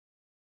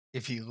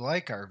If you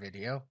like our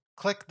video,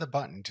 click the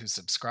button to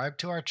subscribe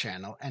to our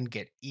channel and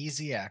get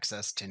easy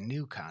access to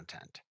new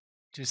content.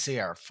 To see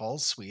our full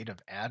suite of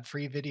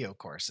ad-free video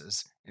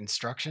courses,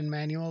 instruction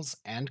manuals,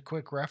 and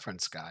quick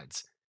reference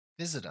guides,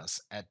 visit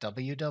us at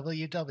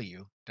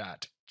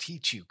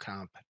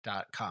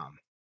www.teachucomp.com.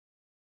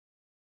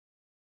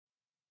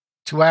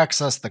 To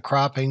access the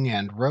cropping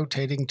and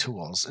rotating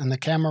tools in the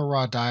Camera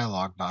Raw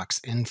dialog box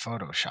in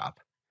Photoshop,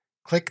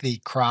 click the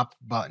Crop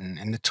button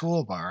in the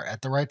toolbar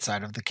at the right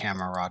side of the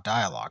Camera Raw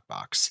dialog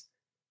box.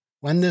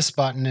 When this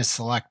button is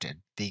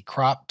selected, the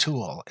Crop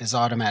tool is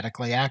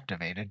automatically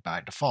activated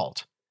by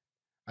default.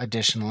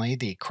 Additionally,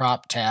 the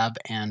Crop tab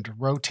and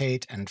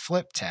Rotate and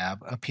Flip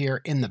tab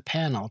appear in the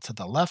panel to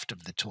the left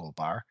of the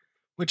toolbar,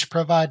 which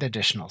provide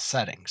additional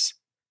settings.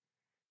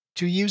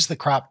 To use the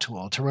Crop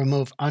tool to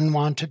remove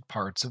unwanted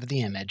parts of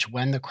the image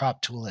when the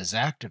Crop tool is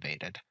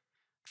activated,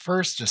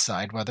 first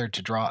decide whether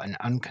to draw an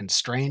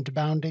unconstrained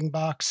bounding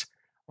box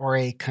or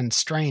a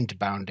constrained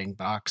bounding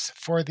box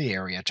for the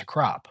area to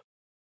crop.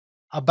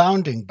 A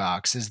bounding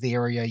box is the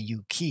area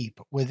you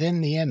keep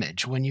within the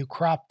image when you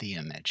crop the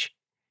image.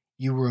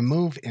 You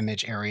remove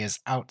image areas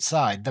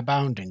outside the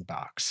bounding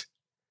box.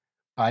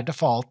 By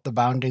default, the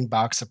bounding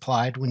box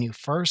applied when you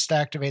first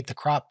activate the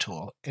Crop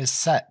tool is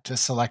set to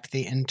select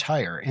the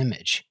entire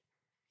image.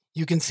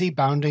 You can see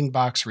bounding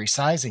box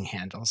resizing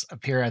handles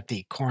appear at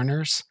the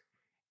corners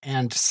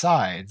and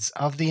sides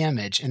of the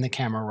image in the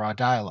Camera Raw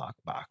dialog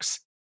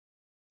box.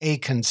 A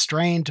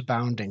constrained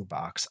bounding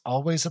box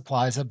always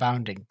applies a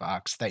bounding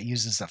box that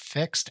uses a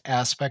fixed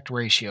aspect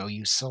ratio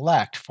you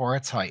select for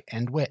its height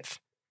and width.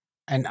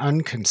 An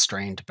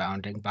unconstrained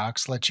bounding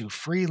box lets you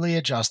freely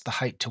adjust the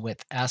height to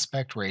width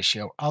aspect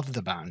ratio of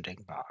the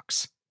bounding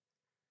box.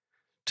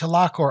 To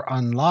lock or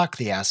unlock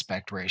the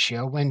aspect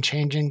ratio when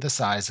changing the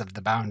size of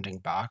the bounding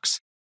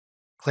box,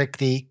 click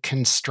the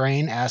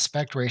Constrain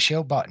Aspect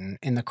Ratio button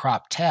in the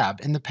Crop tab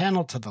in the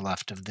panel to the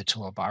left of the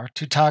toolbar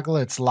to toggle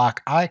its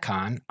lock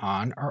icon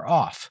on or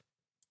off.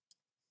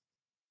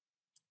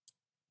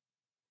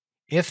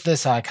 If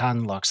this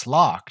icon looks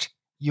locked,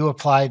 you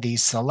apply the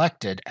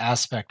selected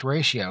aspect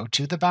ratio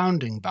to the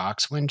bounding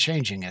box when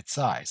changing its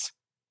size.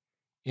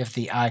 If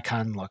the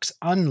icon looks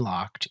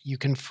unlocked, you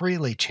can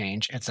freely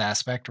change its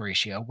aspect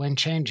ratio when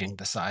changing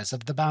the size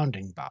of the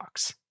bounding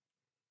box.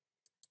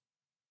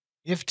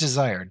 If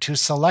desired, to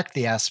select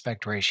the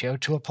aspect ratio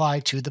to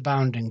apply to the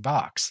bounding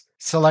box,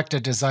 select a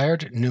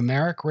desired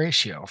numeric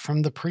ratio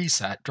from the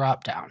preset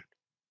dropdown.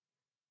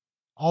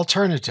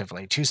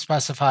 Alternatively, to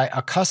specify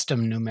a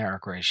custom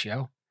numeric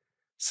ratio,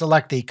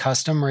 select the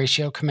Custom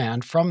Ratio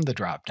command from the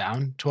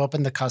dropdown to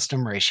open the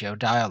Custom Ratio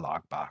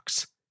dialog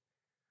box.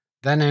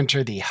 Then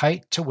enter the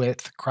height to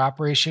width crop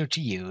ratio to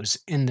use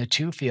in the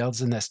two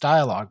fields in this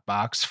dialog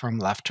box from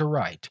left to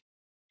right,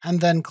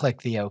 and then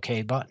click the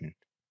OK button.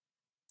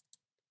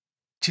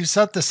 To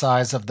set the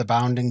size of the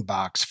bounding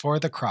box for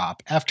the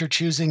crop after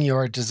choosing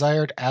your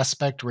desired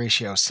aspect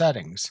ratio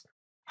settings,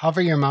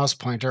 hover your mouse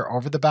pointer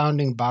over the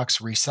bounding box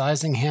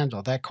resizing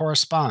handle that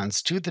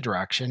corresponds to the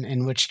direction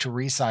in which to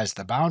resize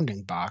the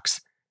bounding box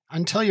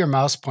until your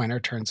mouse pointer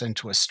turns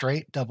into a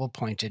straight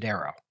double-pointed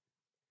arrow.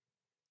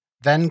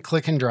 Then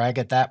click and drag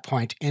at that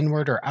point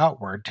inward or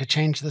outward to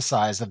change the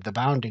size of the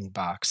bounding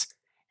box,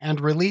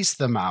 and release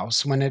the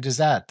mouse when it is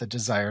at the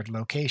desired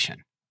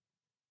location.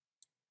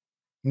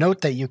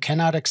 Note that you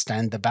cannot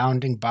extend the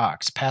bounding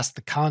box past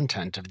the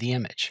content of the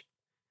image.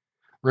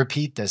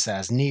 Repeat this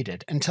as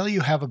needed until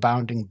you have a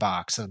bounding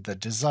box of the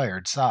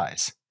desired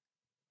size.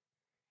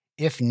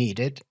 If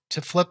needed,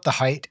 to flip the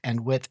height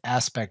and width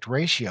aspect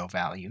ratio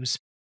values,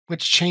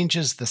 which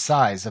changes the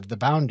size of the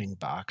bounding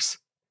box,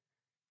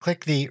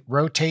 click the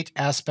Rotate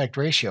Aspect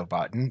Ratio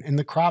button in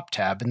the Crop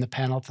tab in the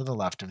panel to the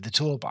left of the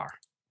toolbar.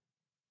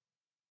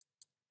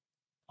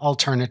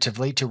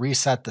 Alternatively, to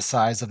reset the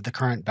size of the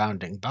current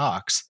bounding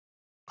box,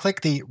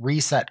 click the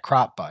Reset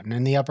Crop button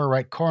in the upper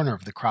right corner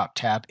of the Crop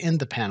tab in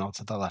the panel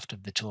to the left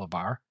of the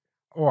toolbar,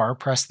 or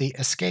press the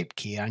Escape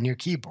key on your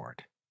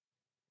keyboard.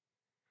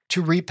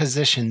 To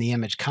reposition the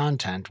image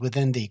content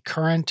within the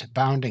current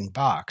bounding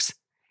box,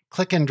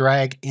 click and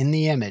drag in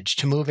the image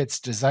to move its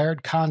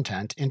desired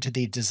content into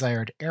the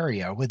desired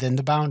area within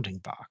the bounding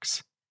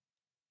box.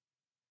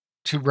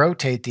 To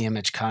rotate the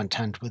image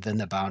content within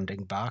the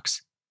bounding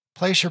box,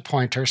 place your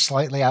pointer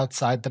slightly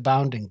outside the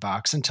bounding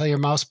box until your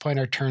mouse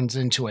pointer turns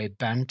into a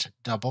bent,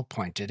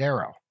 double-pointed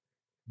arrow.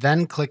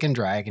 Then click and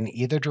drag in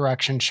either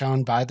direction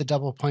shown by the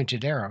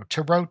double-pointed arrow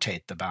to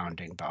rotate the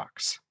bounding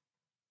box.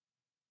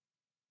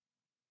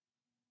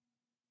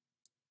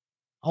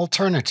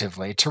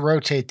 Alternatively, to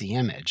rotate the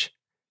image,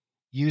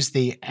 use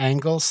the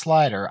Angle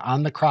slider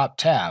on the Crop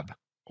tab,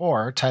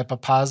 or type a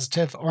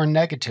positive or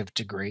negative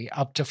degree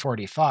up to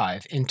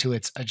 45 into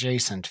its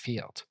adjacent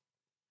field.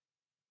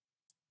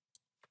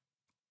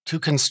 To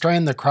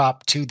constrain the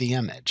crop to the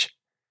image,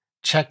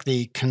 check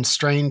the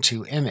Constrain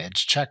to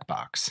Image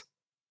checkbox.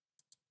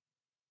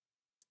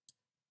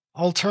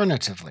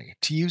 Alternatively,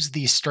 to use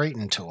the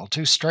Straighten tool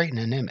to straighten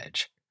an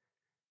image,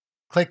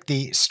 Click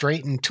the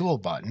Straighten Tool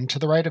button to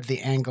the right of the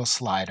Angle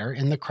slider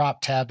in the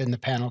Crop tab in the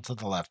panel to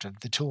the left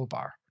of the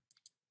toolbar.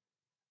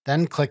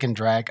 Then click and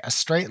drag a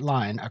straight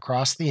line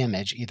across the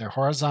image either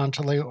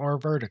horizontally or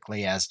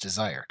vertically as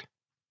desired.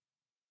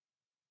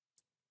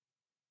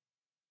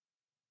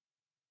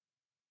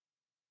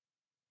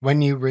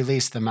 When you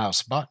release the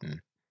mouse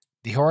button,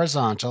 the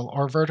horizontal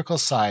or vertical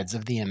sides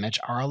of the image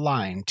are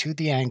aligned to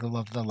the angle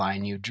of the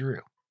line you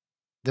drew.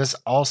 This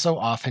also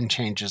often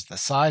changes the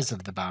size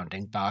of the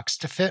bounding box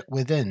to fit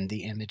within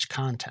the image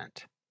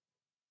content.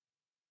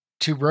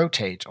 To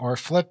rotate or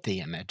flip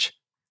the image,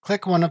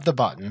 click one of the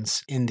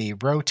buttons in the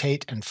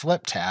Rotate and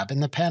Flip tab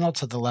in the panel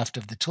to the left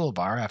of the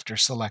toolbar after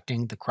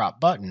selecting the Crop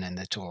button in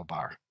the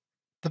toolbar.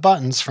 The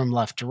buttons from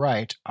left to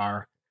right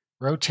are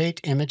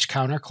Rotate Image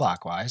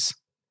Counterclockwise,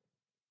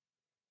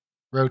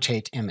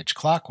 Rotate Image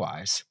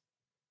Clockwise,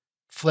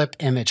 Flip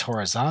Image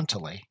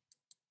Horizontally,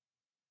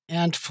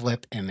 and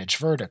Flip Image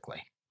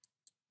Vertically.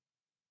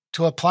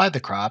 To apply the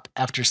crop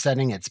after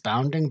setting its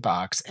bounding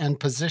box and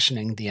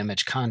positioning the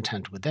image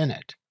content within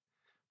it,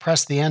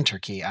 press the Enter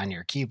key on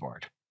your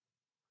keyboard.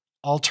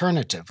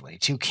 Alternatively,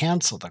 to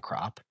cancel the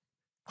crop,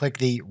 click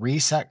the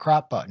Reset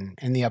Crop button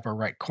in the upper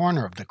right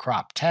corner of the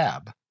Crop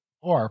tab,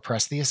 or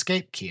press the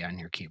Escape key on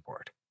your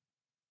keyboard.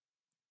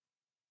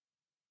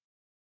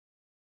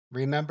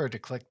 Remember to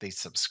click the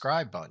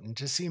Subscribe button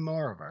to see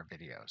more of our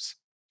videos.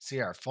 See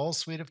our full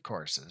suite of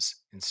courses,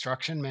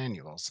 instruction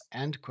manuals,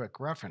 and quick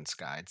reference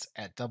guides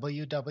at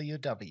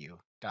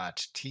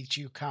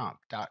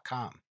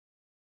www.teachucomp.com.